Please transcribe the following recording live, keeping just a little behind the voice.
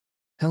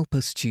Help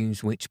us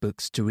choose which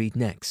books to read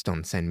next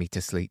on Send Me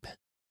to Sleep.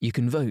 You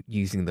can vote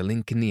using the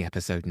link in the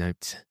episode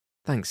notes.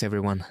 Thanks,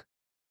 everyone.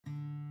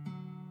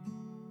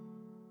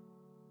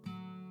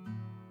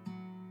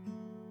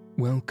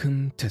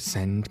 Welcome to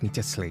Send Me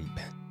to Sleep,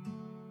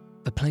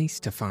 the place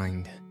to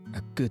find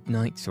a good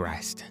night's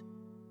rest.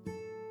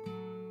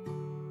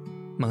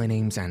 My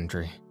name's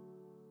Andrew,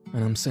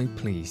 and I'm so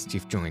pleased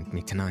you've joined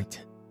me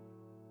tonight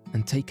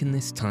and taken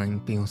this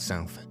time for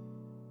yourself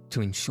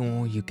to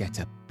ensure you get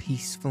a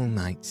peaceful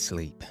night's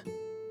sleep.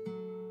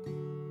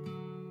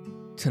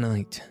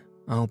 Tonight,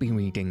 I'll be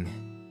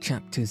reading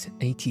chapters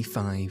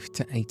 85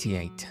 to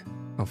 88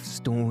 of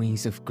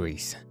Stories of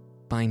Greece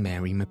by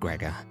Mary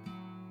McGregor.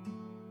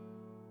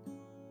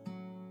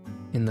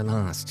 In the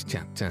last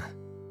chapter,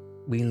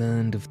 we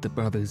learned of the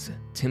brothers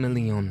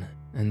Timoleon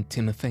and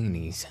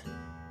Timophanes.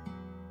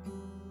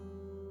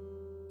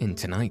 In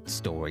tonight's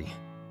story,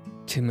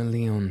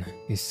 Timoleon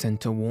is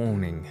sent a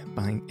warning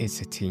by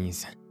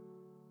Isetes.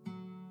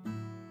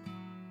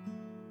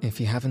 If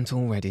you haven't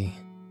already,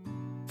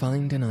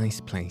 find a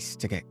nice place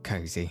to get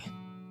cozy.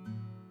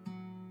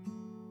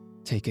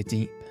 Take a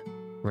deep,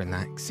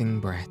 relaxing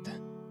breath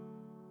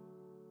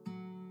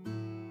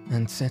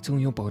and settle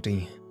your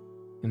body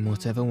in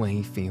whatever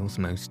way feels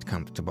most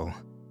comfortable.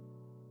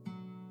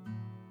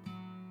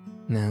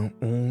 Now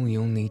all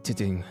you'll need to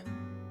do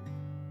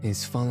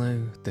is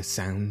follow the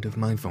sound of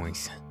my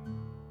voice.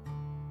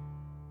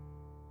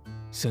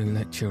 So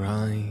let your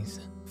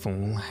eyes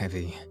fall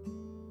heavy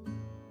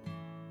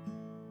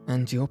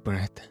and your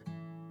breath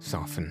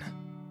soften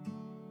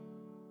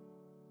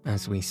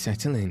as we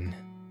settle in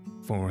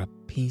for a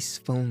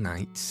peaceful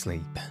night's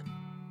sleep.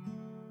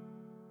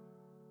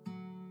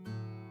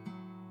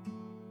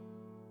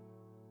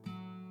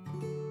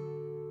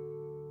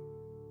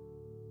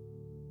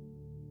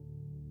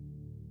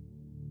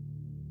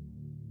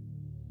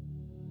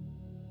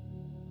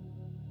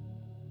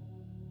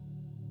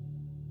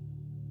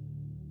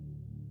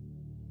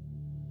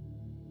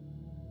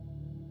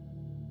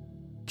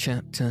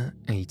 Chapter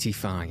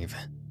 85.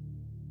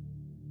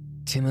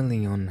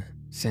 Timoleon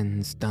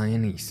sends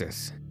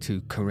Dionysus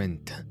to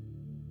Corinth.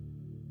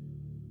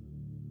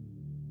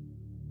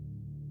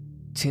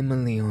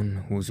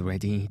 Timoleon was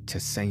ready to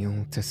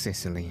sail to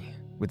Sicily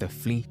with a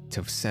fleet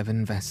of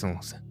 7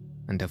 vessels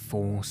and a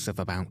force of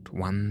about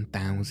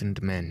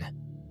 1,000 men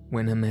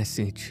when a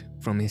message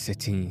from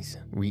Isetes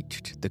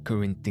reached the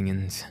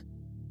Corinthians.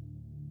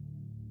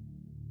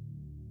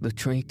 The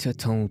traitor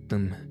told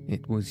them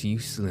it was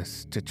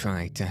useless to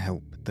try to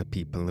help the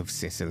people of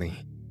Sicily,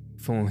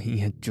 for he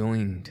had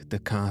joined the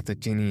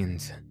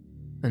Carthaginians,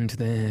 and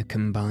their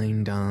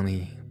combined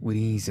army would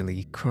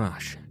easily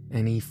crush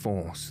any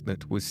force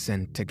that was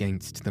sent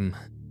against them.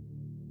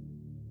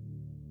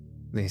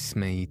 This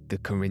made the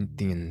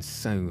Corinthians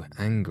so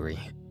angry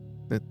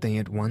that they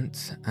at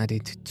once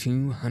added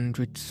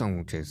 200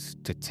 soldiers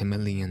to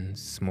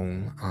Timoleon's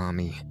small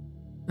army,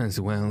 as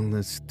well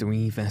as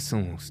 3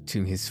 vessels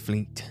to his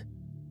fleet.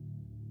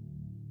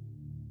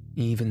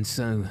 Even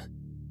so,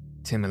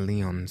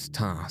 Timoleon's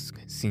task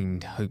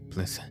seemed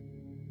hopeless.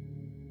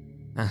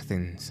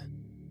 Athens,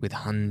 with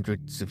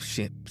hundreds of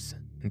ships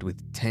and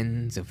with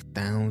tens of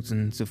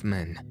thousands of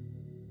men,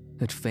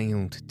 had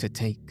failed to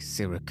take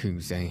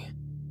Syracuse.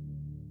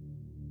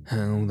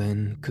 How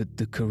then could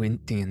the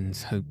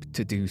Corinthians hope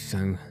to do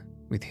so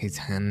with his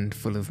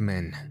handful of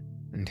men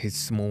and his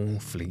small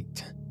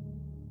fleet?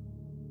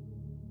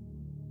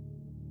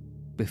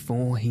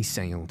 Before he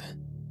sailed,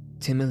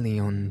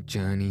 Timoleon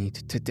journeyed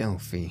to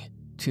Delphi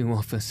to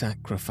offer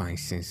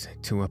sacrifices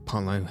to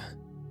Apollo.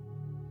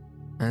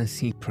 As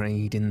he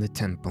prayed in the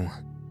temple,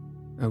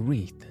 a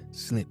wreath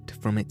slipped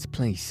from its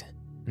place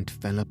and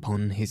fell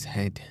upon his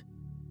head.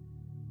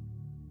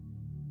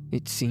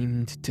 It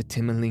seemed to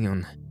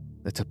Timoleon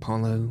that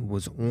Apollo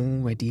was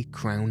already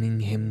crowning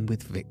him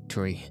with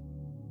victory.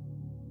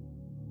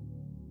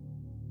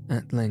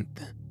 At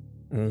length,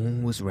 all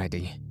was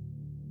ready,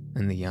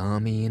 and the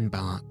army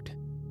embarked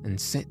and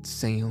set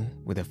sail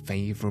with a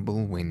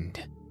favourable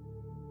wind.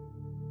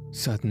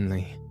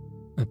 Suddenly,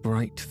 a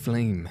bright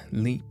flame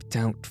leaped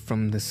out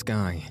from the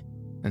sky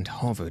and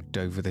hovered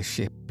over the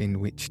ship in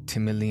which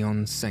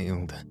Timoleon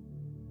sailed.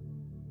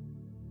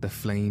 The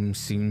flame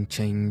soon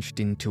changed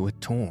into a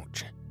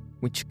torch,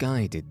 which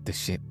guided the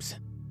ships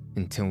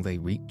until they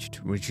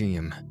reached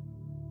Rhegium,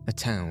 a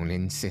town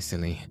in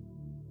Sicily.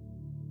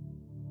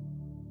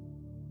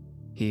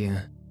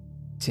 Here,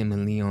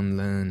 Timoleon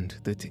learned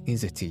that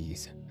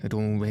Isetes had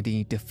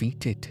already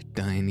defeated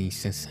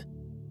Dionysus,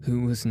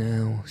 who was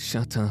now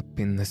shut up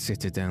in the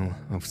citadel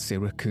of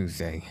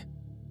Syracuse,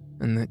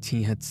 and that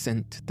he had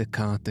sent the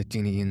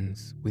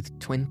Carthaginians with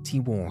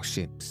 20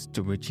 warships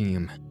to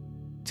Rhegium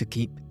to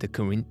keep the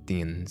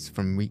Corinthians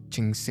from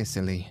reaching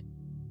Sicily.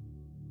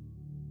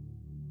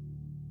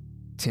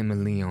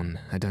 Timoleon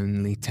had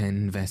only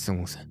 10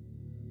 vessels,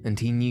 and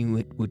he knew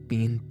it would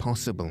be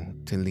impossible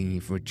to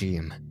leave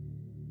Rhegium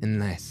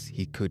unless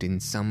he could in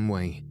some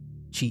way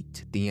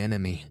cheat the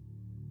enemy.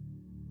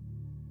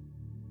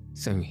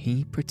 so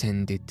he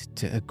pretended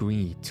to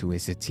agree to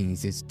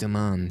Isates'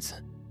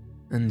 demands,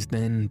 and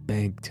then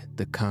begged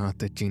the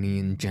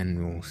Carthaginian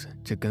generals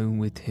to go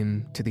with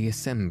him to the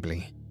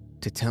assembly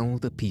to tell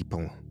the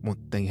people what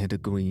they had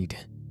agreed.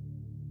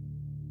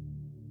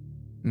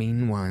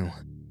 Meanwhile,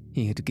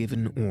 he had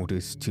given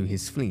orders to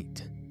his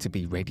fleet to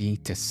be ready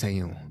to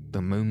sail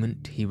the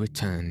moment he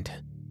returned.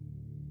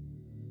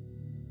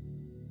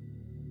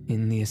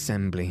 In the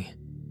assembly,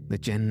 the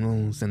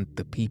generals and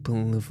the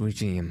people of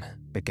Rhegium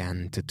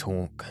began to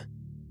talk,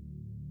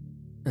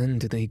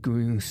 and they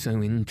grew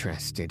so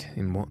interested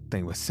in what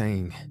they were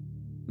saying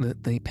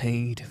that they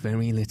paid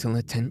very little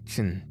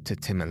attention to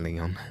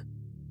Timoleon.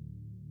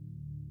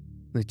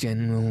 The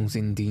generals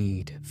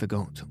indeed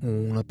forgot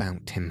all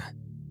about him,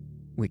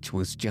 which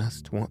was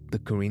just what the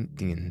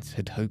Corinthians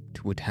had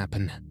hoped would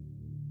happen.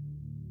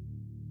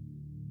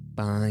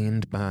 By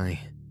and by,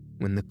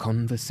 when the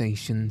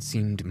conversation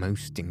seemed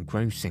most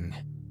engrossing,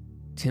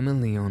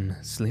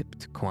 Timoleon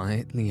slipped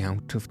quietly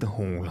out of the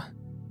hall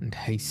and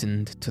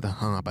hastened to the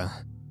harbour.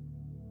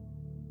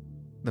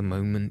 The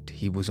moment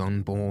he was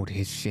on board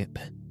his ship,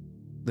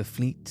 the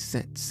fleet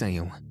set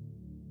sail,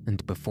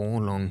 and before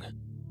long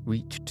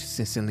reached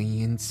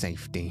Sicily in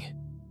safety.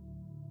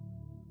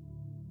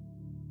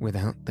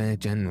 Without their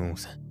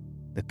generals,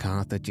 the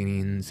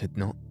Carthaginians had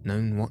not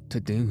known what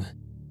to do,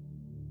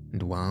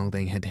 and while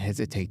they had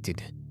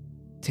hesitated,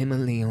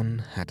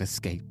 Timoleon had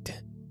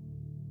escaped.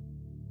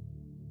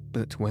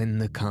 But when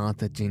the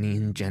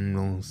Carthaginian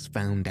generals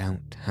found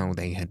out how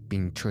they had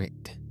been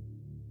tricked,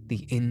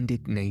 the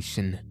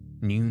indignation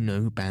knew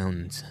no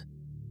bounds.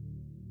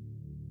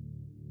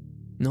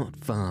 Not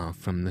far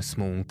from the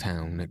small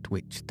town at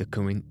which the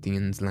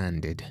Corinthians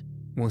landed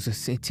was a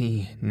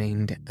city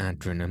named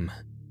Adrenum,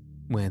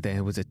 where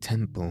there was a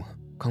temple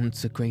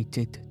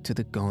consecrated to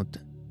the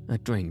god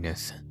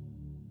Adranus.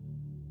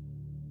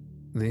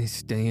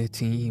 This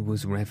deity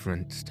was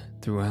reverenced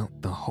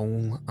throughout the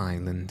whole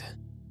island.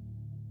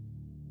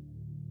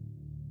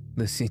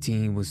 The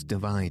city was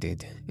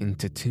divided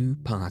into two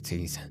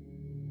parties,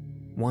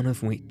 one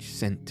of which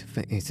sent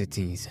for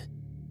Isates,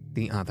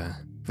 the other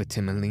for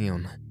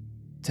Timoleon,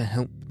 to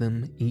help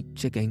them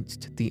each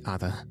against the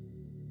other.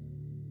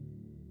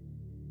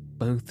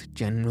 Both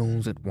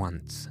generals at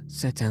once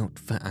set out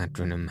for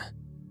Adrenum,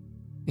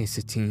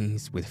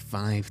 Isates with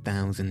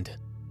 5,000,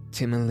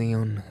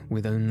 Timoleon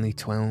with only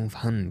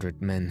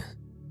 1,200 men.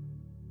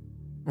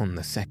 On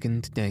the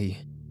second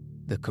day,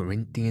 the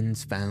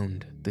Corinthians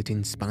found that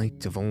in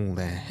spite of all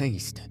their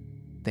haste,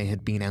 they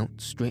had been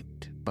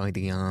outstripped by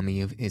the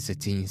army of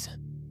Isates.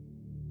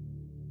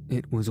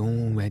 It was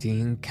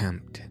already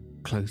encamped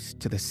close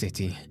to the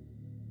city.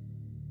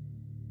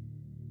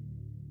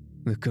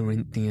 The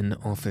Corinthian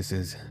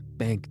officers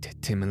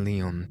begged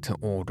Timoleon to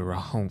order a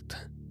halt,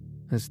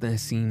 as there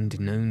seemed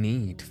no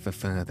need for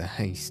further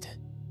haste,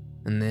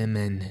 and their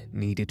men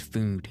needed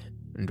food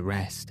and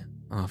rest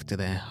after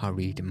their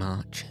hurried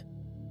march.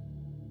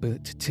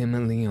 But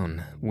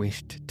Timoleon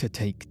wished to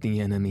take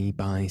the enemy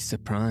by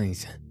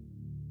surprise.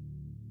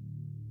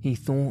 He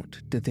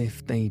thought that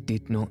if they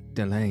did not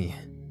delay,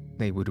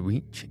 they would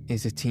reach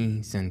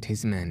Isates and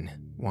his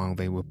men while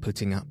they were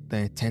putting up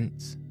their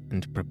tents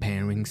and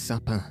preparing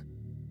supper.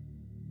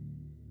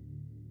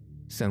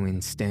 So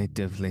instead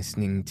of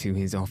listening to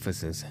his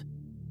officers,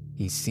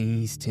 he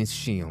seized his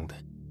shield,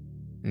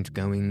 and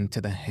going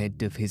to the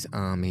head of his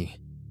army,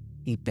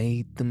 he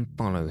bade them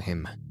follow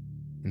him,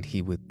 and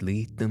he would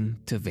lead them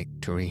to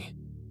victory.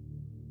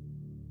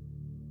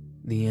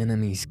 The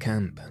enemy's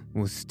camp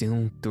was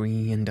still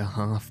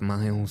 3.5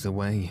 miles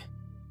away,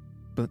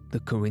 but the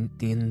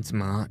Corinthians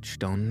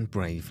marched on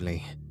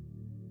bravely.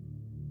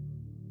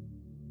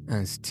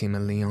 As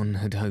Timoleon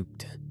had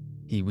hoped,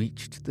 he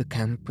reached the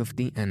camp of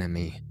the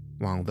enemy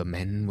while the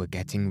men were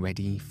getting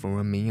ready for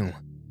a meal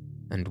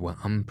and were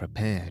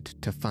unprepared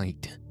to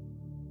fight.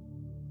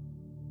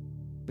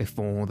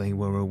 Before they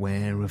were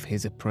aware of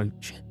his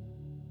approach,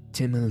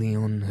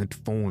 Timoleon had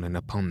fallen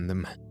upon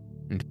them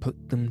and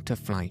put them to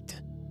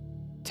flight,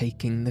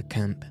 taking the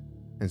camp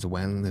as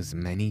well as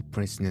many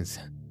prisoners.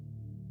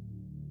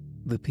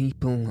 The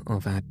people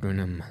of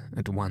Adrenum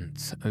at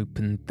once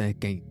opened their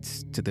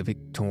gates to the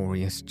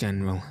victorious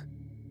general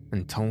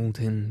and told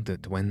him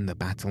that when the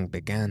battle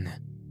began,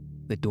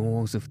 the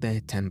doors of their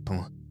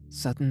temple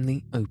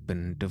suddenly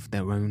opened of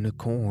their own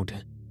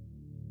accord.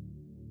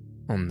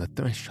 On the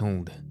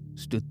threshold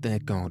stood their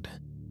god,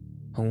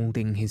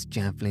 holding his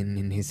javelin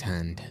in his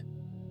hand.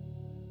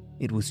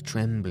 It was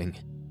trembling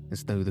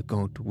as though the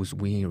god was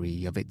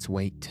weary of its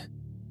weight.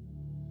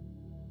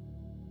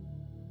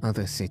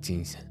 Other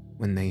cities,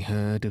 when they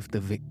heard of the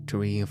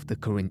victory of the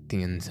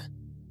Corinthians,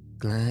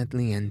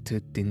 gladly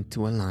entered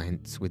into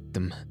alliance with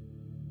them.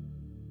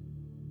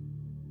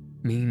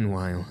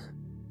 Meanwhile,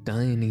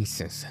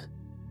 Dionysus,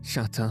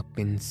 shut up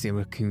in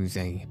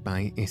Syracuse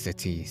by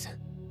Isates,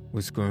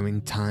 was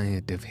growing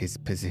tired of his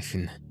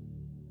position,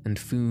 and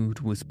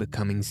food was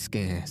becoming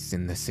scarce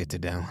in the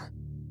citadel.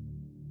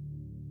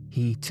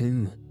 He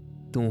too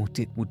thought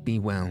it would be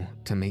well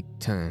to make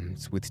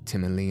terms with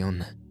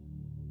Timoleon.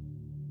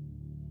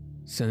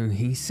 So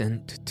he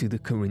sent to the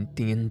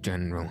Corinthian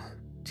general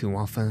to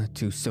offer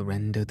to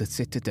surrender the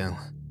citadel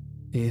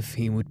if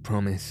he would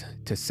promise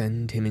to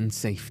send him in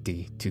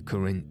safety to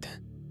Corinth.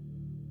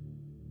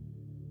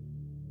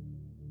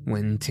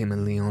 When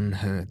Timoleon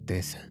heard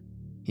this,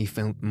 he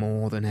felt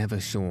more than ever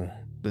sure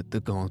that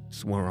the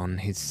gods were on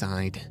his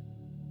side.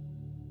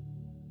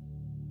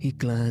 He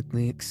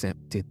gladly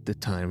accepted the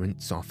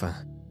tyrant's offer,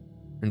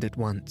 and at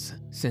once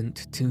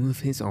sent 2 of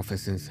his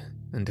officers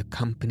and a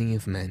company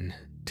of men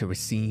to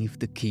receive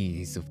the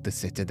keys of the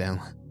citadel.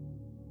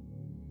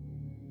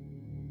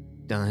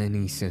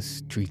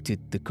 Dionysus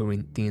treated the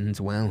Corinthians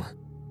well,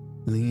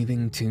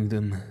 leaving to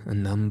them a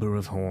number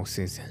of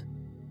horses,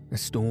 a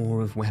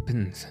store of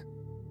weapons,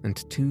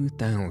 and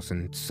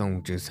 2,000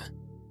 soldiers.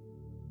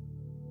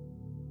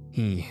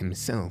 He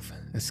himself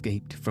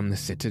escaped from the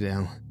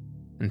citadel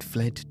and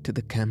fled to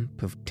the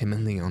camp of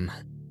Timoleon.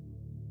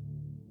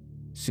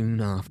 Soon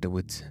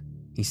afterwards,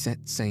 he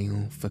set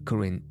sail for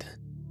Corinth.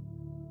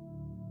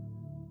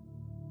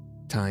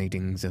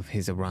 Tidings of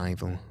his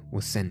arrival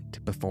were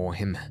sent before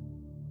him,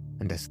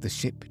 and as the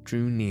ship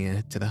drew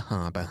near to the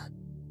harbour,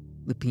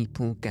 the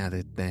people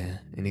gathered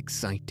there in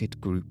excited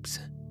groups.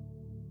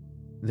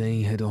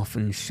 They had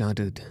often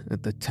shuddered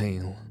at the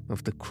tale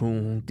of the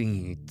cruel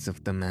deeds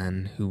of the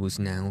man who was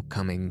now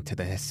coming to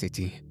their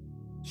city,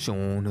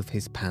 shorn of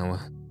his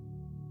power.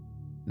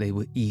 They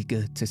were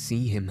eager to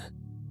see him.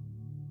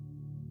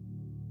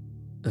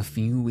 A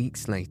few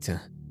weeks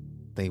later,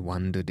 they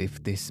wondered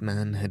if this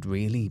man had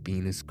really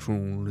been as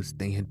cruel as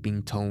they had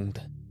been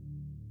told.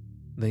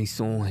 They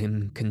saw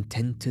him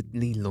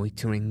contentedly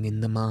loitering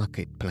in the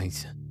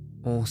marketplace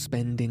or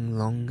spending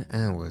long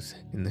hours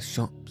in the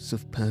shops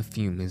of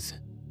perfumers,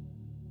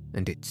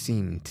 and it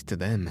seemed to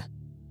them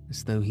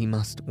as though he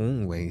must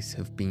always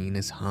have been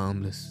as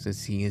harmless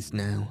as he is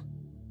now.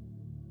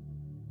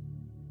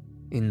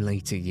 In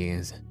later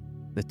years,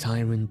 the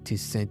tyrant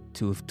is said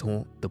to have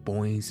taught the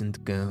boys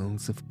and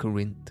girls of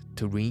Corinth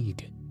to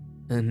read,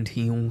 and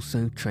he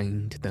also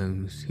trained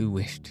those who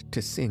wished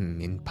to sing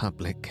in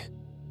public.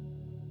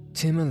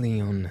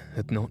 Timoleon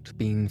had not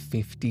been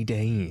 50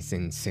 days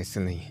in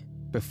Sicily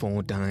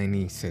before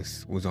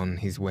Dionysus was on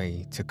his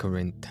way to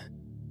Corinth.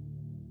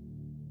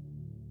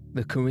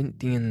 The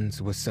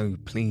Corinthians were so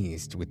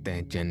pleased with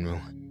their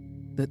general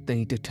that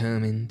they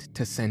determined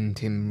to send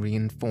him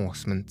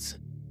reinforcements,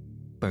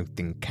 both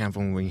in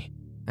cavalry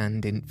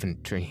and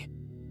infantry.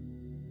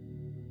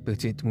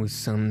 But it was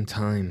some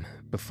time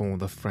before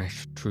the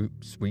fresh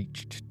troops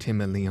reached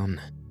Timoleon,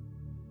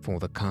 for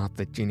the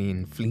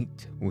Carthaginian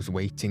fleet was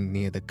waiting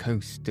near the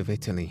coast of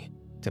Italy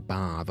to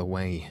bar the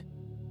way.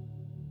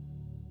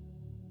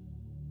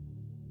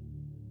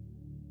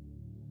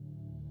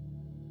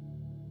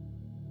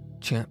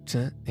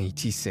 Chapter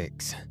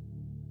 86.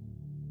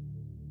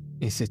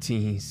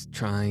 Isetes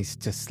tries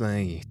to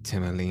slay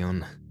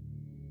Timoleon.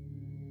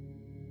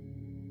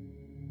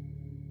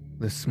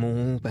 The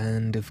small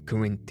band of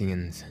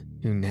Corinthians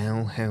who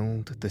now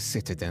held the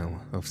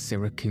citadel of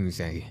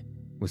Syracuse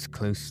was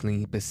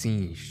closely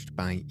besieged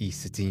by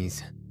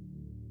Isetes.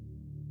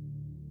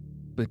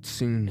 But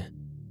soon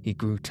he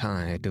grew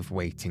tired of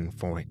waiting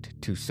for it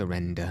to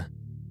surrender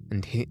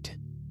and hit,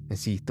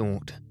 as he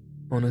thought,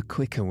 on a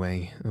quicker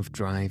way of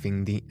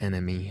driving the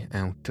enemy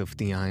out of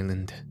the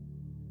island.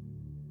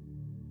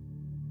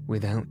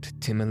 Without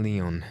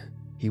Timoleon,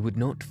 he would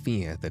not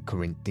fear the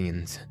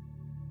Corinthians,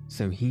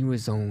 so he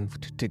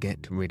resolved to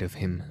get rid of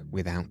him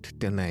without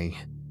delay.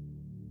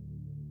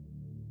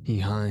 He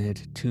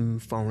hired 2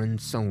 foreign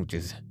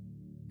soldiers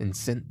and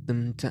sent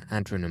them to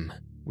Adrenum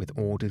with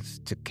orders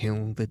to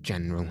kill the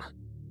general.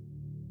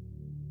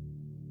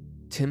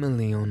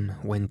 Timoleon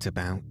went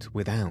about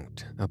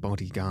without a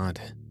bodyguard,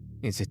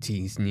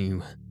 Isetes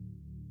knew.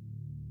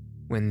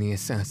 When the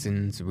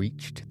assassins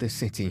reached the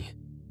city,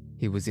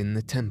 he was in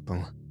the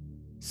temple,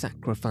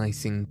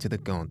 sacrificing to the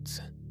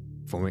gods,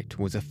 for it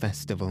was a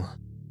festival.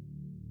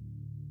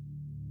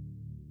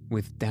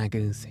 With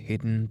daggers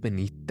hidden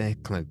beneath their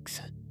cloaks,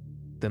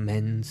 the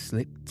men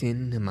slipped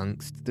in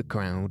amongst the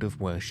crowd of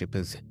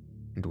worshippers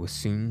and were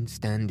soon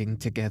standing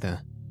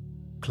together,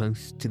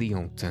 close to the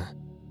altar.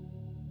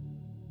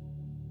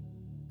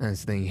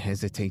 As they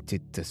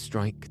hesitated to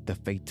strike the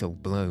fatal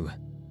blow,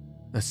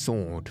 a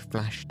sword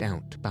flashed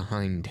out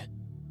behind,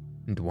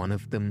 and one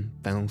of them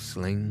fell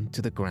slain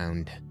to the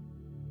ground.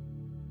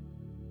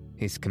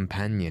 His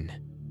companion,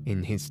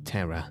 in his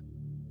terror,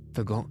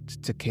 forgot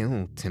to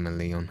kill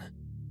Timoleon,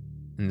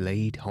 and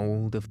laid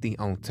hold of the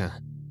altar,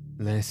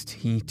 lest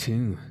he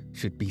too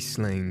should be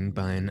slain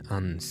by an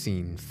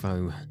unseen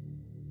foe.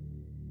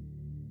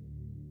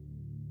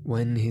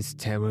 When his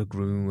terror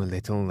grew a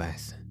little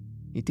less,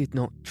 he did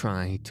not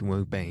try to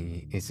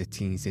obey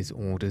Isetes'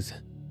 orders,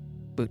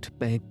 but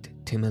begged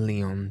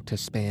Timoleon to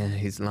spare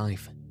his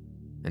life,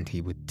 and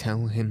he would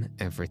tell him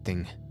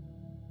everything.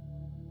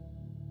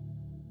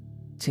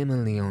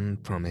 Timoleon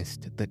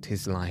promised that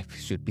his life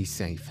should be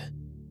safe,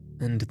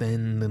 and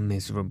then the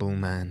miserable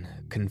man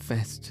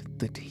confessed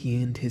that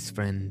he and his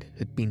friend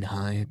had been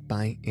hired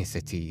by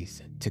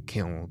Isetes to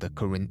kill the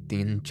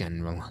Corinthian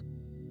general.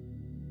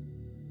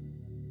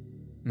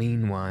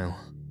 Meanwhile,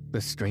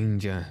 the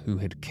stranger who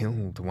had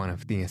killed one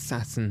of the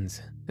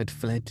assassins had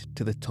fled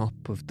to the top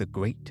of the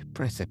great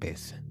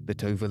precipice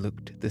that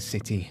overlooked the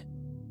city.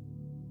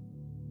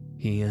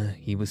 Here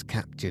he was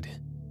captured,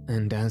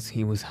 and as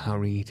he was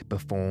hurried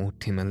before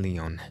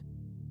Timoleon,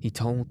 he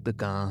told the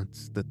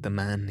guards that the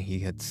man he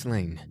had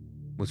slain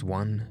was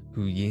one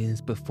who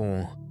years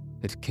before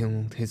had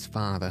killed his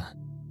father.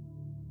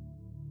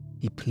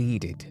 He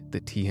pleaded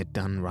that he had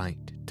done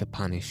right to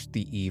punish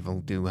the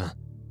evildoer.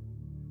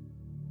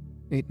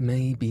 It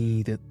may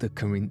be that the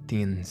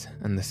Corinthians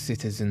and the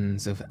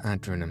citizens of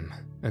Adrenum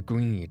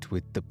agreed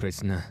with the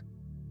prisoner.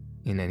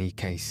 In any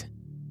case,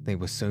 they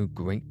were so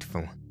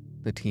grateful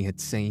that he had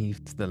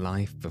saved the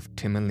life of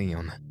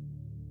Timoleon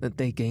that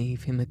they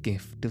gave him a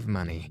gift of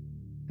money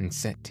and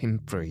set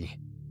him free.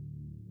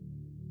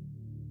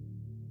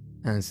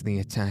 As the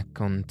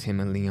attack on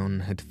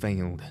Timoleon had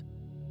failed,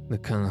 the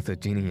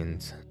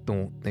Carthaginians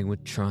thought they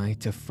would try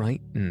to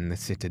frighten the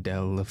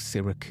citadel of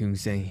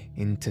Syracuse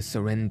into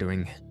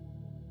surrendering.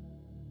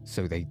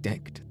 So they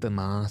decked the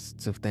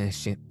masts of their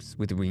ships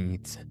with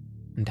reeds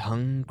and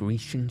hung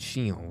Grecian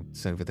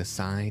shields over the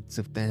sides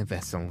of their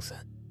vessels.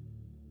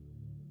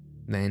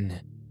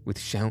 Then, with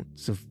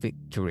shouts of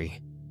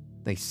victory,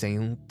 they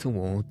sailed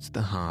towards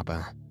the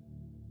harbour.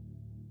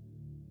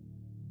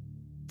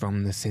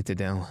 From the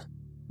citadel,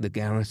 the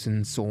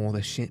garrison saw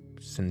the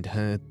ships and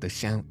heard the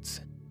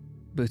shouts,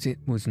 but it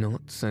was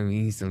not so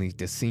easily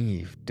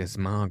deceived as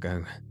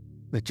Mago,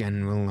 the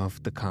general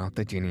of the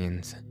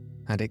Carthaginians,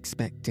 had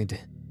expected.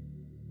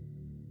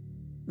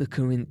 The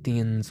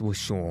Corinthians were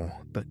sure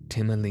that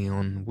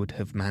Timoleon would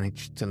have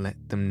managed to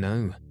let them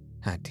know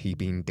had he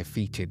been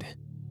defeated,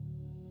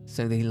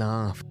 so they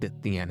laughed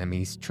at the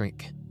enemy's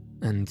trick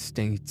and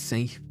stayed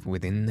safe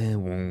within their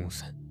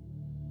walls.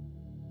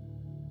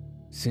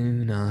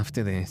 Soon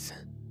after this,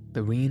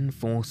 the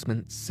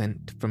reinforcements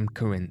sent from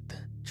Corinth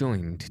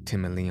joined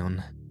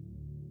Timoleon,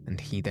 and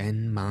he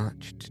then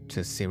marched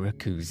to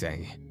Syracuse.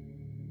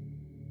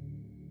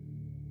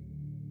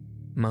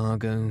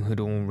 Mago had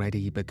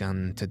already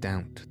begun to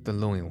doubt the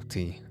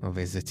loyalty of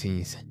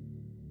Izates.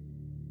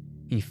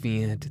 He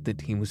feared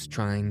that he was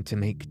trying to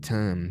make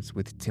terms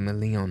with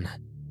Timoleon.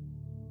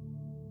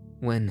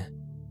 When,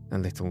 a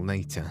little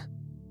later,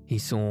 he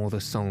saw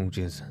the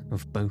soldiers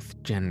of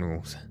both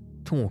generals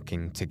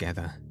talking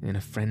together in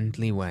a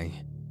friendly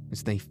way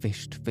as they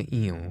fished for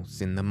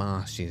eels in the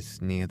marshes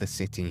near the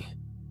city,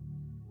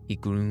 he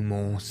grew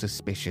more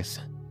suspicious.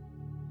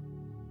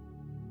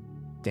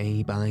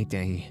 Day by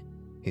day,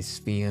 his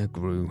fear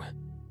grew,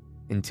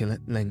 until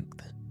at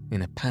length,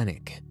 in a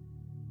panic,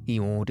 he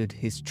ordered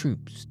his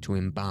troops to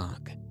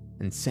embark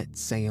and set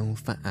sail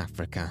for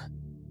Africa.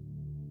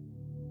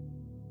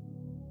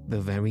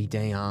 The very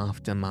day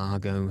after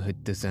Mago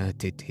had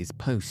deserted his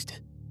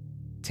post,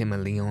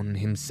 Timoleon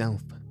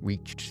himself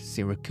reached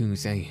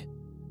Syracuse.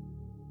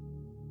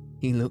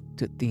 He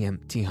looked at the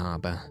empty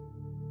harbour.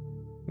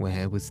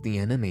 Where was the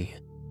enemy?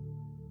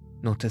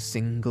 Not a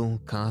single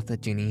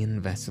Carthaginian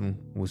vessel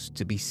was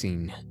to be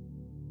seen.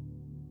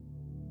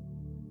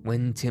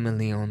 When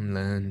Timoleon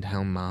learned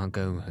how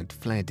Mago had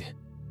fled,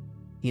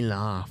 he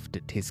laughed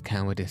at his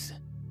cowardice,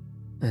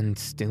 and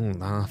still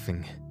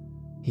laughing,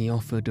 he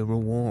offered a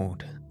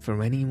reward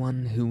for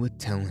anyone who would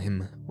tell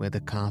him where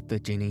the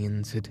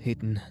Carthaginians had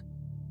hidden.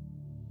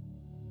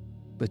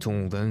 But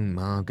although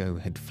Mago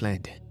had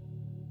fled,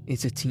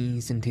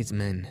 Izates and his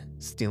men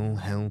still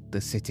held the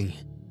city.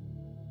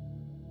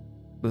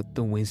 But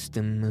the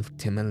wisdom of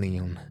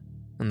Timoleon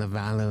and the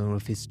valour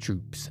of his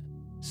troops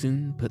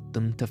soon put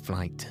them to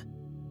flight.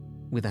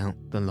 Without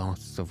the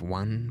loss of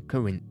one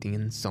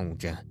Corinthian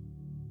soldier,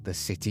 the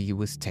city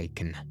was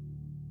taken.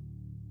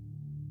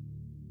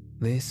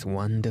 This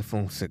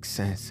wonderful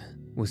success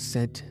was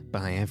said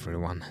by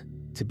everyone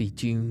to be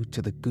due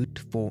to the good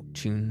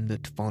fortune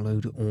that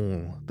followed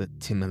all that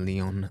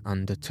Timoleon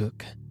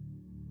undertook.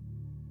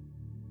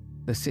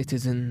 The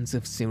citizens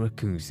of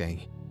Syracuse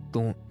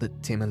thought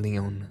that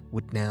Timoleon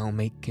would now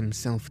make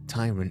himself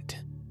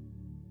tyrant.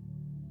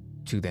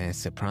 To their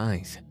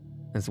surprise,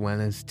 as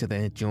well as to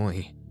their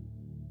joy,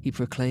 he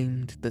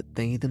proclaimed that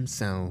they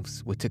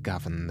themselves were to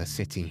govern the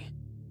city.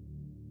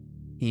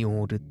 He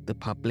ordered the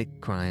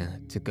public crier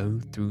to go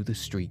through the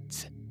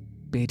streets,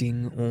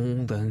 bidding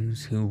all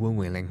those who were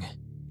willing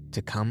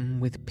to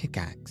come with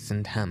pickaxe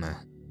and hammer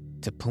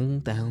to pull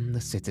down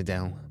the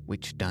citadel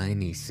which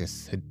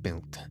Dionysus had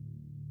built.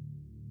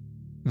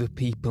 The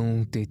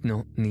people did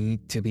not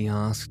need to be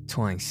asked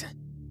twice.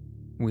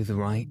 With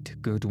right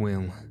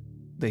goodwill,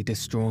 they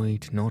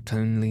destroyed not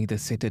only the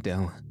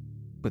citadel,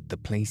 but the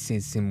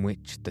places in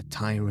which the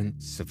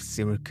tyrants of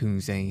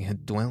Syracuse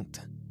had dwelt.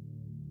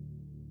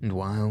 And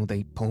while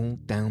they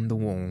pulled down the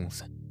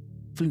walls,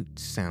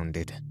 flutes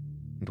sounded,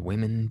 and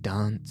women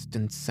danced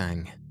and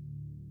sang.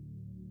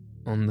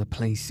 On the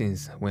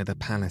places where the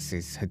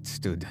palaces had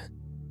stood,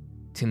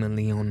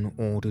 Timoleon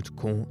ordered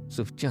courts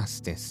of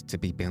justice to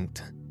be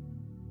built.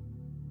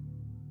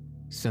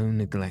 So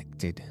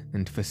neglected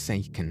and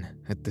forsaken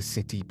had the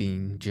city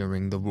been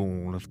during the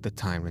rule of the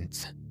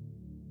tyrants.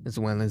 as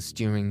well as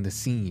during the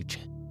siege,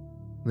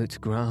 that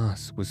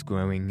grass was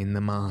growing in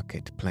the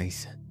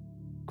marketplace,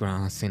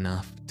 grass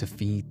enough to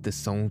feed the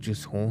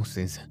soldiers'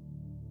 horses.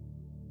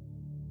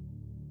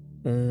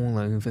 All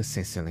over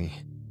Sicily,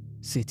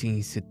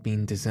 cities had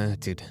been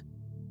deserted,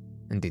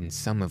 and in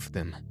some of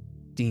them,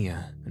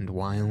 deer and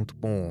wild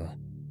boar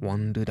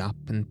wandered up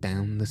and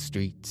down the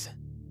streets.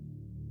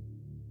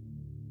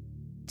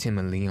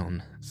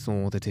 Timoleon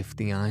saw that if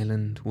the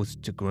island was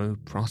to grow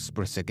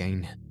prosperous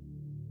again,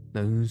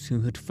 those who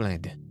had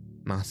fled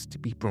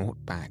must be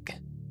brought back,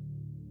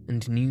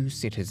 and new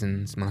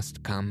citizens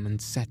must come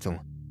and settle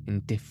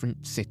in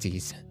different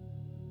cities.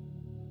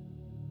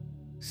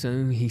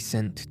 So he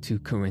sent to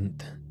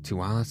Corinth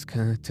to ask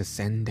her to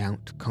send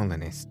out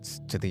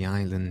colonists to the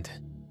island.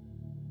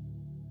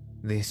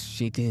 This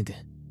she did,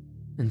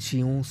 and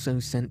she also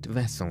sent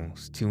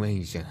vessels to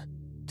Asia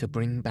to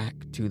bring back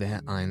to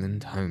their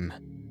island home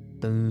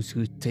those who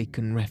had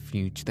taken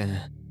refuge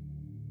there.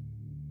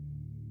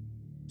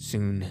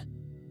 Soon,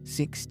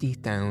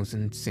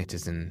 60,000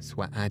 citizens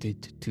were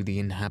added to the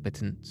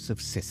inhabitants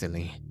of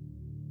Sicily.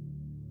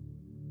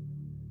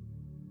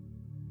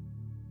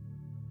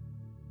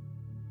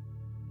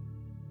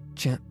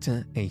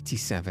 Chapter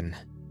 87.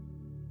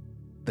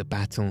 The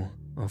Battle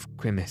of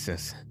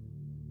Crimisus.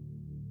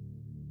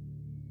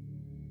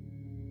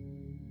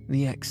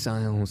 The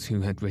exiles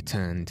who had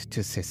returned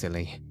to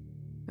Sicily,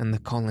 and the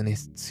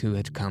colonists who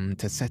had come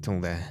to settle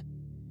there,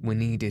 were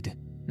needed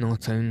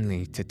not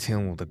only to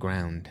till the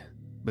ground,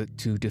 but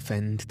to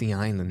defend the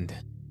island.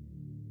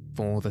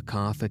 For the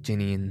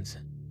Carthaginians,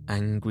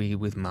 angry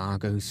with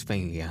Mago's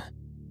failure,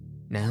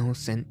 now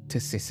sent to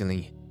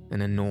Sicily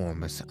an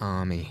enormous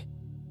army,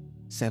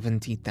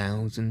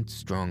 70,000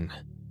 strong.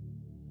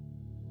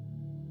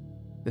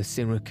 The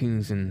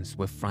Syracusans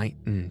were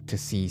frightened to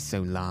see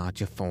so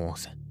large a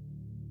force,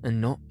 and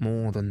not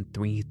more than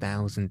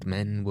 3,000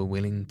 men were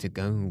willing to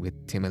go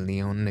with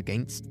Timoleon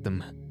against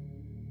them.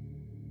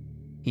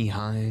 He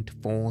hired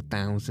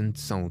 4,000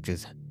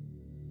 soldiers,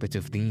 but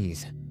of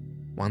these,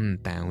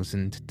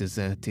 1,000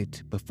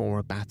 deserted before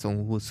a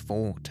battle was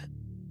fought.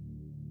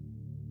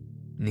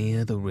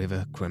 Near the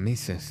river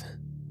Crimisus,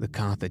 the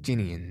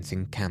Carthaginians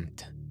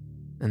encamped,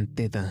 and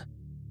thither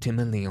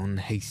Timoleon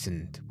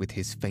hastened with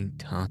his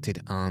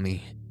faint-hearted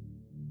army.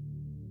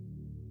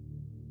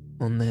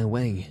 On their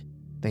way,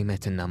 they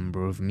met a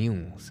number of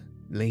mules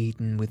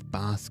laden with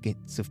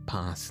baskets of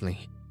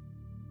parsley.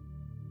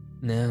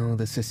 Now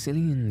the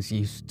Sicilians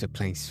used to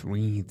place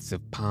wreaths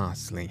of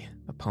parsley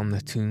upon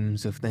the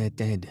tombs of their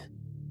dead,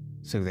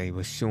 so they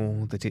were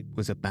sure that it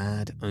was a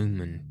bad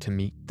omen to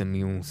meet the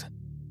mules,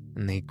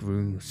 and they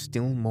grew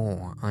still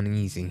more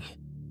uneasy.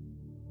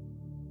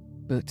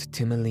 But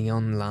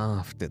Timoleon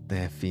laughed at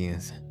their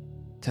fears,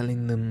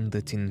 telling them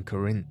that in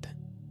Corinth,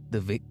 the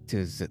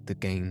victors at the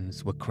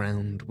games were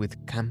crowned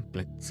with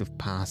camplets of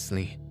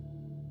parsley.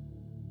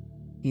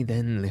 He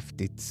then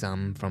lifted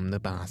some from the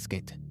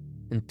basket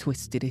and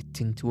twisted it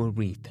into a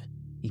wreath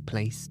he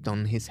placed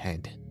on his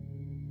head.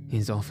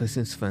 His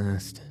officers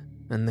first,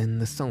 and then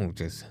the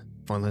soldiers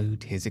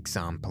followed his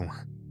example.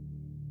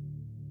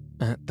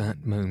 At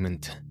that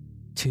moment,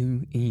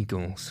 2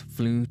 eagles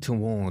flew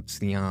towards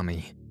the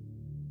army.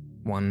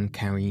 One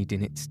carried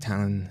in its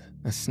talons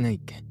a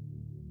snake,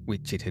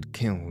 which it had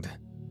killed.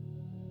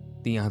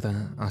 The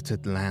other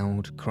uttered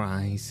loud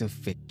cries of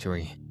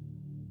victory.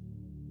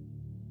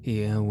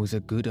 Here was a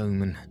good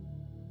omen.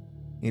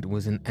 It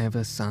was an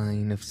ever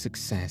sign of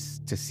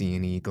success to see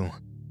an eagle,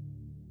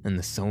 and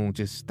the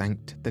soldiers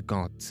thanked the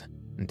gods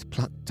and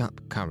plucked up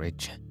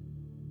courage.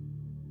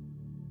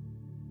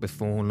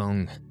 Before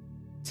long,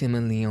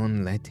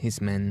 Timoleon led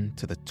his men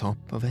to the top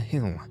of a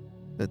hill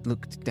that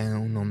looked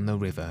down on the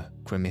river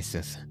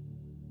Crimisus.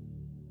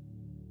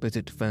 But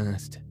at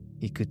first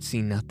he could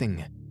see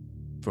nothing,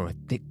 for a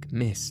thick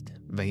mist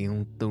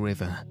veiled the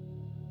river.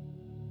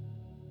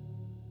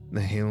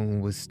 The hill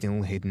was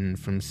still hidden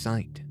from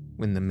sight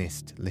when the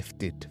mist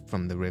lifted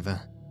from the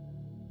river,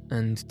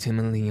 and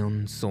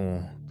Timoleon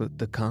saw that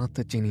the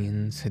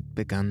Carthaginians had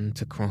begun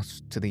to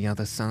cross to the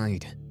other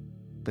side,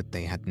 but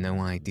they had no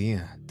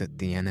idea that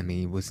the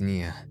enemy was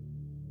near.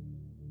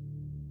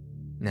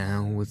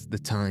 Now was the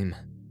time,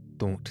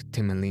 thought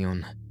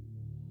Timoleon,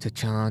 to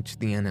charge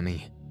the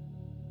enemy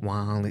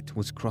while it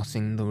was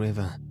crossing the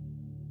river.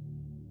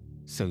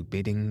 So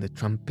bidding the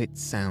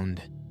trumpets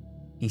sound,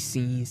 he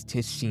seized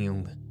his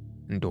shield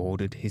and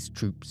ordered his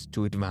troops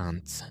to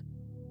advance.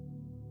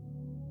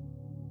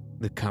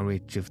 The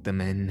courage of the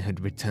men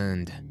had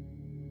returned,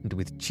 and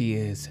with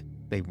cheers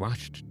they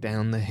rushed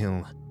down the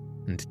hill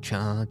and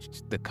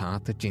charged the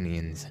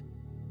Carthaginians,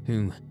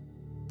 who,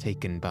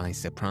 taken by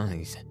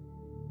surprise,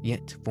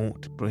 yet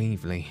fought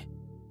bravely.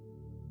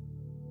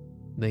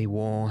 They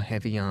wore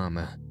heavy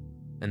armour,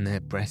 and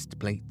their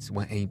breastplates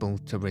were able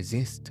to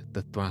resist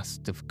the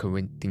thrust of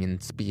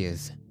Corinthian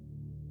spears.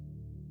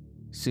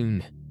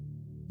 Soon,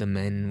 the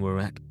men were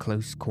at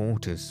close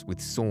quarters with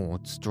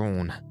swords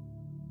drawn,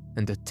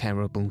 and a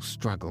terrible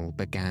struggle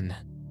began.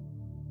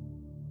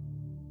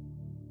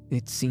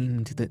 It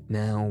seemed that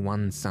now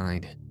one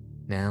side,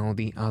 now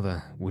the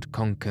other would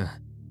conquer.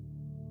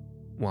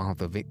 While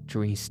the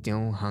victory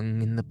still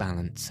hung in the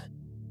balance,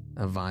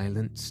 a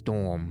violent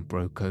storm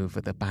broke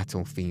over the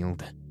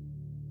battlefield.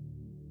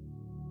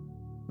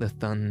 The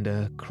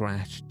thunder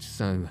crashed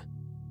so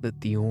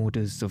that the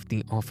orders of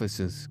the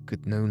officers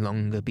could no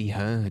longer be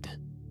heard.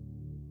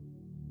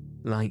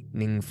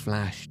 Lightning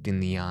flashed in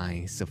the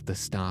eyes of the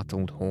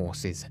startled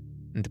horses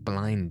and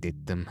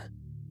blinded them,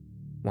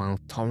 while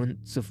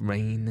torrents of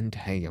rain and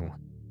hail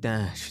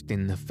dashed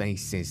in the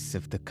faces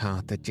of the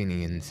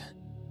Carthaginians.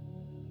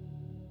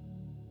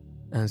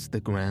 As the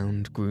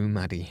ground grew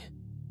muddy,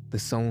 the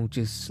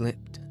soldiers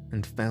slipped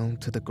and fell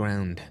to the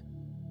ground.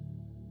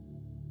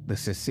 The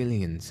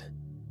Sicilians,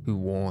 who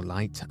wore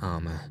light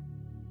armor,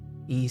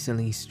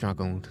 easily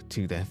struggled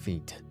to their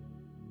feet,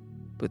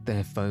 but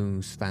their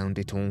foes found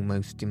it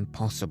almost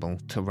impossible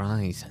to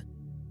rise.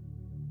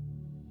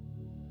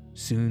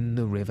 Soon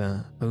the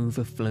river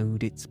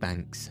overflowed its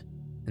banks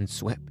and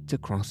swept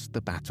across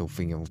the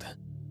battlefield.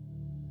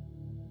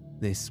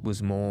 This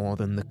was more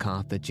than the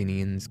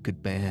Carthaginians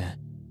could bear,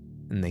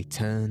 and they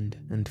turned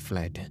and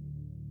fled.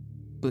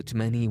 But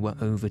many were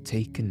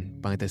overtaken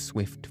by the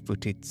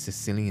swift-footed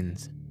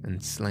Sicilians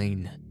and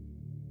slain.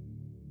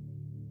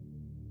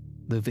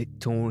 The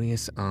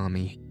victorious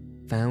army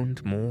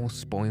found more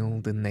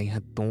spoil than they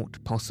had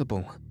thought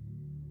possible.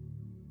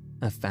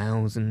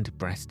 1,000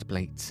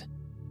 breastplates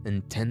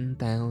and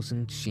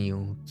 10,000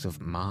 shields of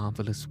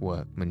marvellous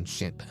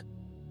workmanship,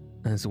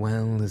 as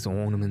well as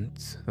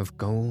ornaments of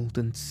gold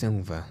and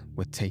silver,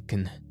 were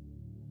taken.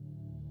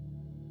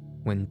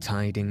 When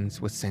tidings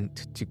were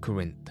sent to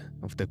Corinth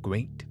of the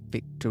great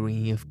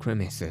victory of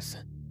Cramissus,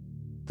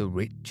 the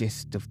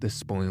richest of the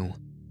spoil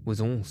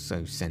was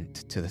also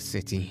sent to the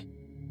city.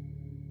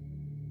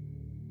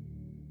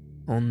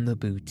 On the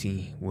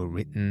booty were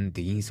written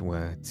these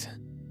words: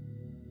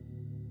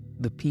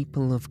 "The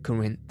people of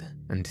Corinth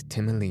and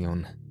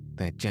Timoleon,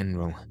 their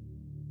general,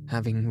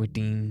 having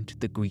redeemed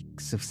the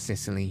Greeks of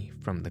Sicily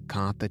from the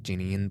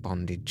Carthaginian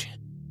bondage,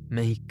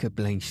 make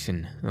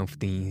oblation of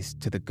these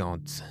to the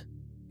gods,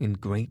 in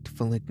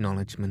grateful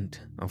acknowledgement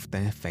of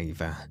their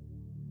favour."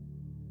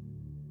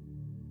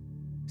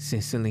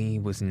 Sicily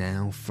was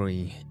now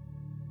free,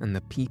 and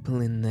the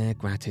people in their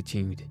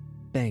gratitude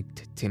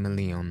begged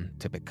Timoleon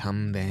to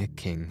become their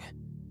king.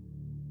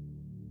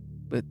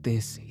 But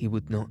this he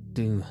would not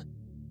do,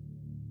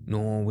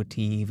 nor would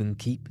he even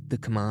keep the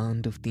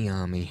command of the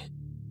army.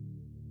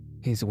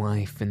 His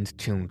wife and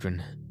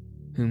children,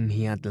 whom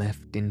he had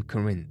left in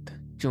Corinth,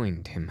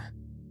 joined him,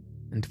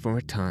 and for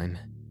a time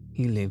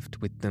he lived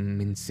with them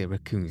in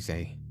Syracuse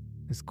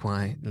as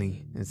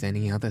quietly as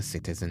any other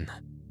citizen.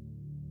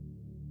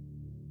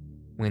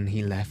 When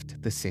he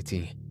left the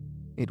city,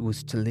 it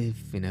was to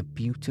live in a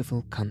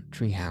beautiful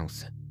country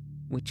house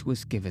which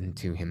was given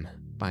to him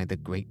by the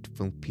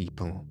grateful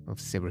people of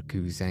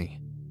Syracuse.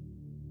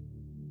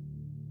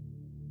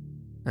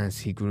 As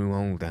he grew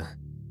older,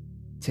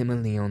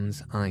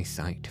 Timoleon's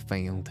eyesight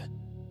failed,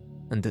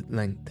 and at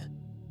length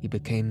he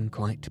became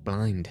quite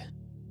blind.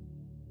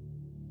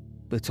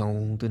 But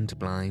old and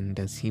blind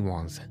as he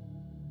was,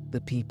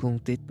 the people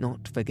did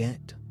not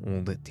forget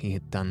all that he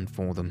had done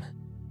for them,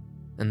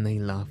 and they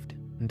loved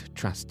and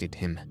trusted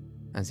him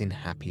as in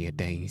happier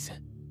days.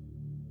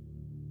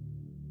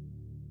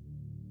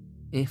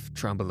 If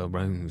trouble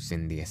arose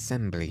in the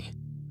assembly,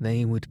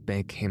 they would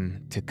beg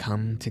him to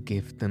come to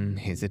give them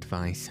his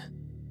advice,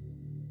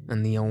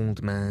 and the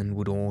old man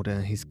would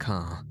order his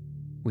car,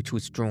 which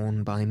was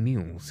drawn by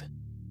mules,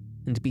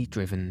 and be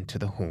driven to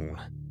the hall.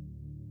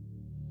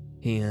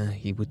 Here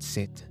he would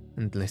sit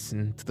and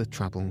listen to the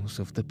troubles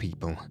of the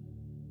people,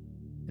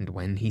 and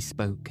when he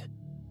spoke,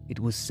 it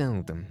was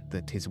seldom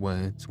that his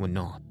words were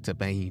not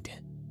obeyed.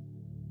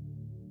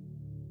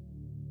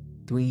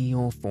 3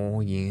 or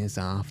 4 years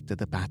after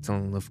the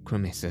Battle of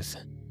Cramissus,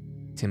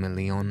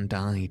 Timoleon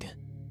died.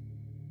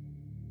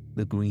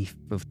 The grief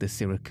of the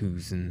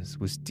Syracusans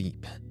was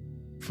deep,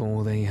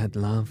 for they had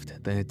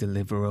loved their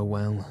deliverer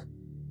well.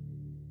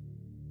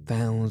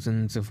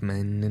 Thousands of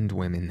men and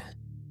women,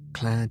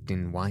 clad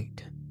in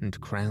white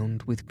and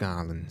crowned with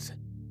garlands,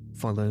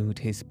 followed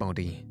his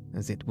body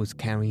as it was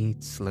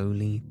carried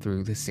slowly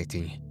through the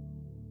city,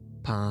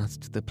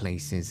 past the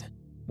places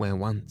where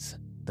once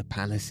the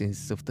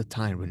palaces of the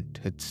tyrant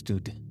had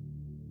stood.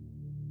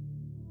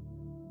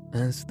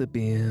 As the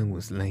bier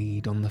was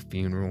laid on the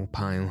funeral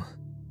pile,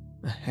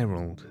 a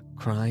herald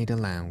cried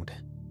aloud,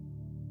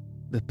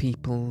 "The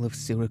people of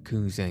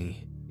Syracuse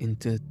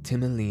enter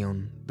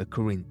Timoleon the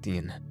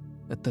Corinthian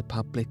at the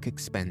public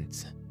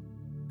expense,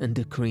 and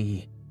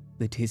decree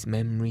that his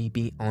memory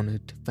be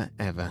honoured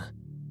forever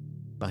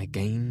by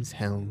games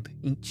held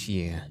each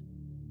year,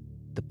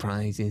 the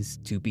prizes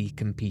to be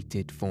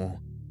competed for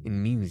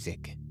in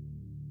music,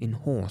 in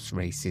horse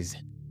races,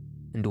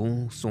 and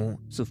all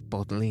sorts of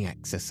bodily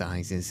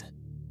exercises.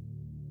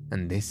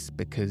 And this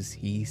because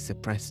he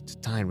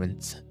suppressed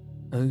tyrants,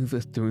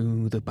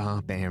 overthrew the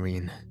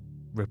barbarian,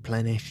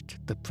 replenished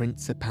the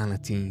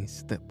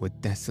principalities that were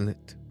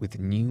desolate with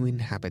new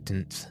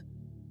inhabitants,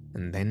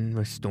 and then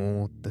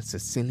restored the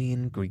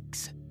Sicilian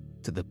Greeks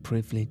to the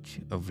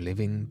privilege of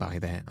living by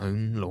their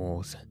own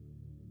laws.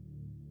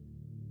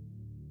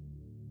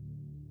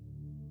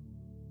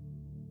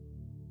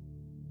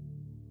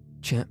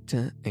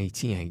 Chapter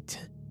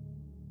 88.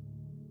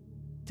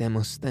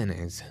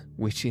 Demosthenes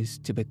wishes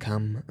to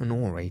become an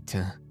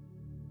orator.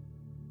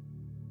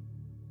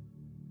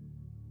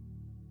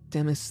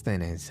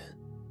 Demosthenes,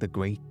 the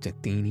great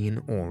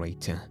Athenian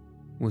orator,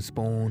 was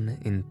born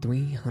in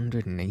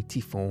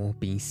 384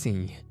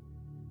 BC.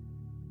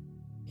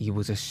 He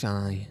was a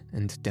shy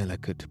and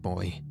delicate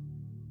boy,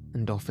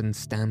 and often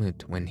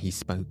stammered when he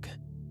spoke.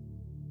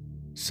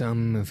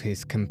 Some of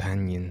his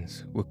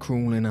companions were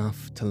cruel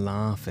enough to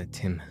laugh at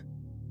him,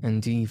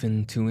 and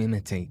even to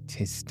imitate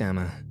his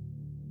stammer.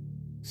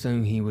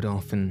 So he would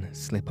often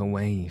slip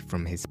away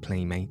from his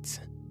playmates,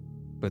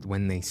 but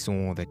when they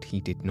saw that he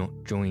did not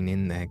join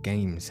in their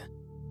games,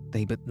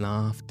 they but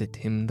laughed at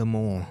him the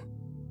more.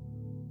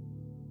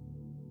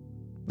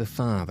 The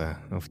father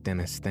of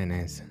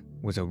Demosthenes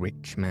was a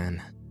rich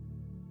man.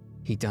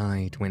 He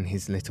died when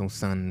his little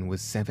son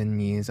was 7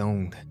 years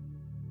old,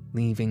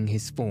 leaving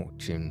his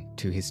fortune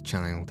to his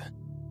child.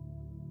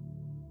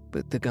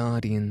 But the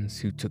guardians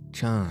who took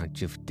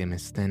charge of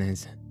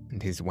Demosthenes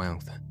and his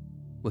wealth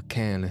were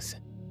careless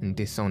and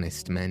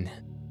dishonest men.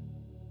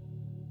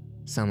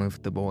 Some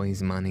of the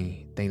boy's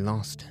money they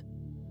lost,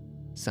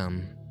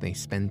 some they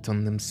spent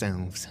on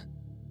themselves.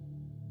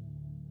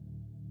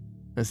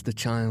 As the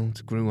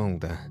child grew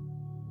older,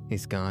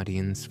 his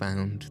guardians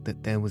found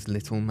that there was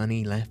little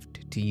money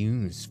left to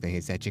use for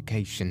his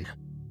education.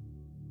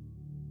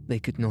 They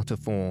could not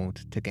afford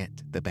to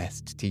get the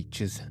best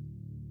teachers,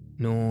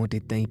 nor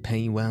did they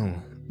pay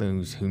well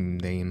those whom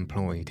they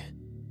employed,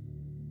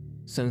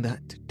 so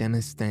that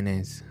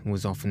Demosthenes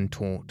was often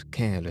taught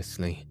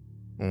carelessly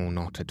or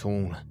not at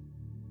all.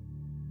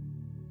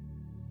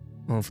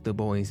 Of the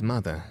boy's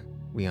mother,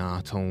 we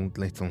are told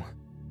little,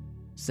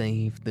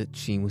 save that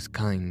she was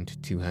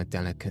kind to her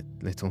delicate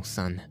little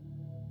son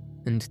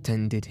and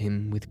tended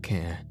him with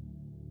care.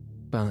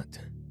 But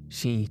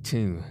she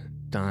too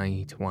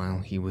died while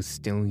he was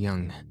still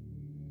young.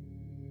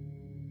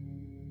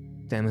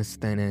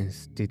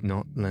 Demosthenes did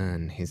not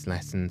learn his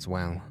lessons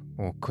well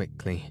or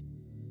quickly,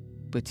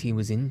 but he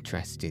was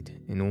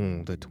interested in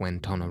all that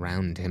went on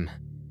around him,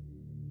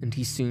 and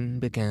he soon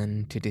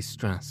began to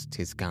distrust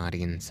his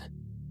guardians.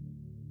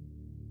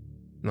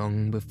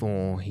 Long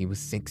before he was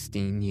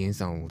 16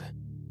 years old,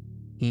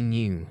 he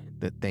knew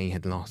that they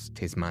had lost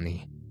his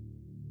money,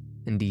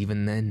 and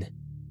even then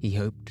he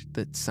hoped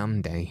that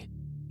someday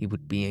he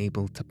would be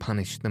able to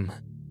punish them.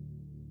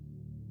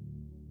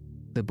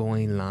 The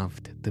boy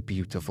loved the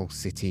beautiful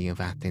city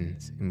of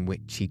Athens in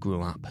which he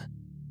grew up.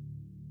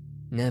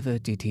 Never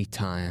did he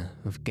tire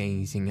of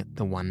gazing at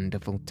the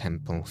wonderful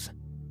temples,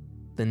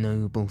 the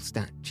noble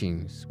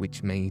statues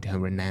which made her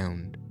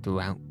renowned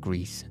throughout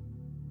Greece.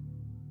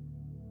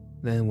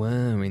 There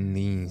were in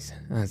these,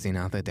 as in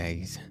other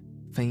days,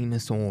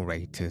 famous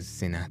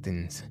orators in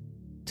Athens,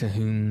 to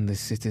whom the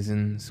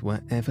citizens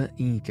were ever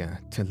eager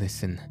to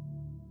listen,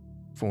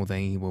 for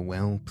they were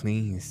well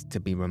pleased to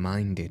be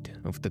reminded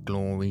of the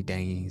glory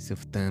days of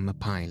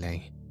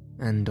Thermopylae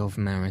and of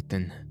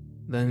Marathon,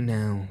 though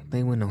now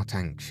they were not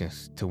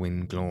anxious to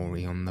win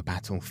glory on the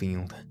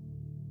battlefield.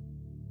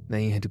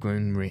 They had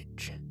grown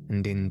rich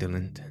and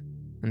indolent,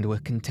 and were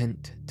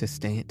content to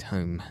stay at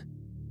home,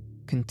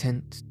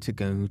 content to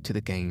go to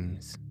the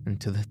games and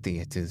to the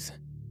theatres.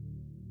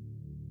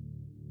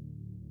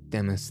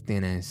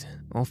 Demosthenes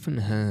often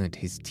heard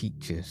his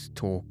teachers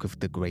talk of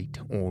the great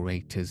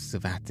orators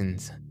of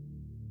Athens,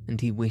 and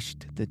he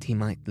wished that he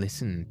might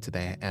listen to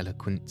their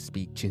eloquent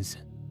speeches.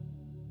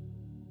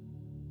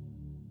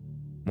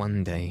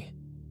 One day,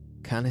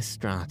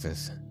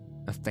 Callistratus,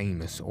 a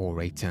famous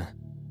orator,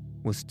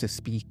 was to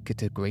speak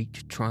at a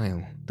great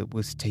trial that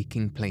was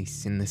taking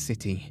place in the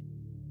city.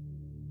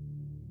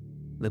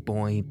 The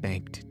boy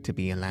begged to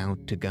be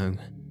allowed to go,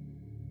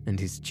 and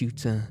his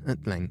tutor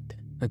at length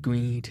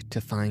agreed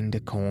to find a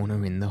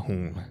corner in the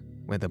hall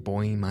where the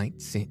boy might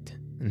sit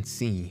and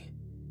see,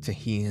 to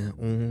hear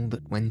all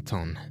that went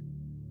on.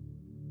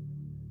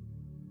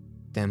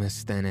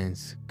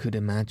 Demosthenes could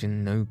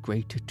imagine no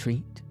greater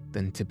treat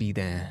than to be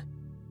there,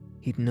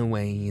 hidden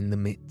away in the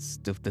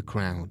midst of the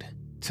crowd,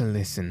 to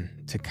listen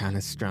to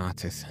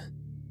Callistratus.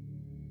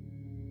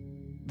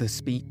 The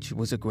speech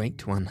was a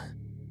great one,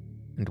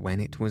 and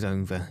when it was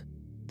over,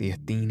 the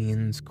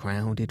Athenians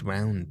crowded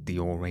round the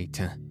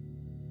orator,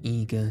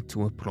 eager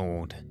to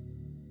applaud,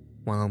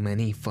 while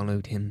many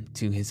followed him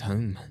to his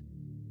home.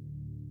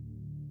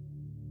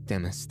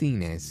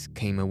 Demosthenes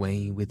came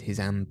away with his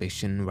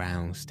ambition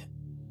roused.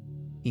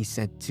 He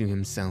said to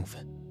himself,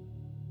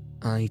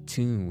 "I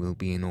too will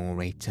be an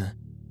orator,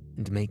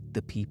 and make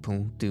the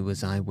people do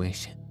as I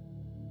wish.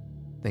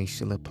 They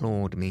shall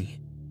applaud me,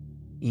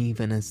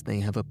 even as they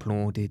have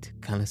applauded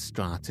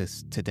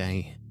Callistratus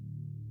today."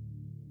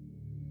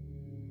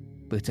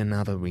 But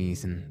another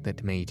reason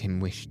that made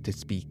him wish to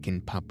speak in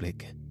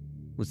public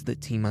was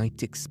that he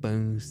might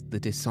expose the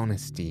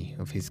dishonesty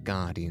of his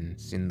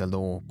guardians in the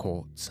law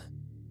courts,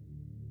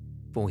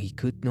 for he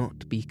could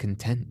not be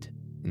content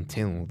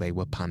until they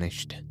were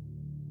punished.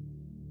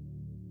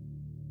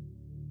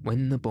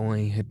 When the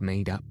boy had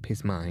made up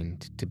his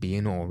mind to be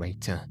an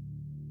orator,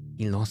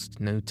 he lost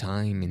no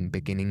time in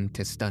beginning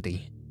to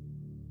study.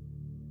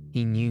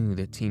 He knew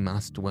that he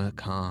must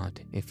work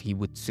hard if he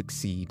would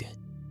succeed.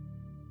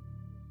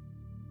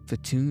 For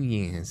 2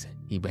 years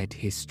he read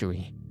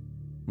history,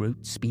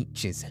 wrote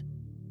speeches,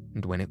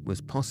 and when it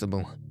was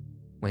possible,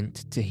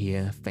 went to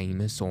hear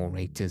famous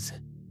orators.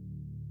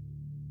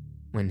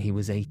 When he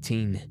was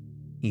 18,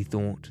 he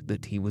thought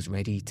that he was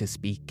ready to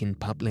speak in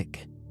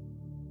public,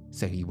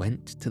 so he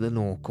went to the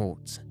law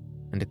courts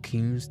and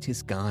accused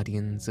his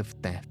guardians of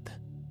theft.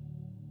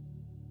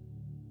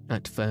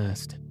 At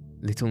first,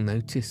 little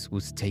notice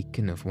was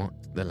taken of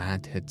what the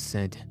lad had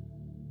said,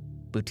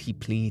 but he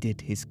pleaded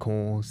his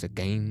cause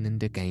again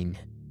and again,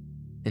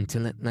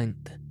 until at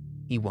length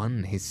he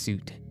won his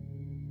suit,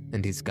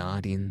 and his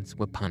guardians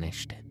were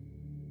punished.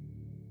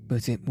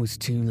 But it was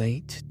too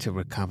late to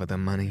recover the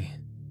money,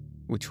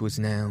 which was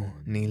now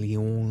nearly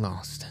all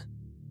lost.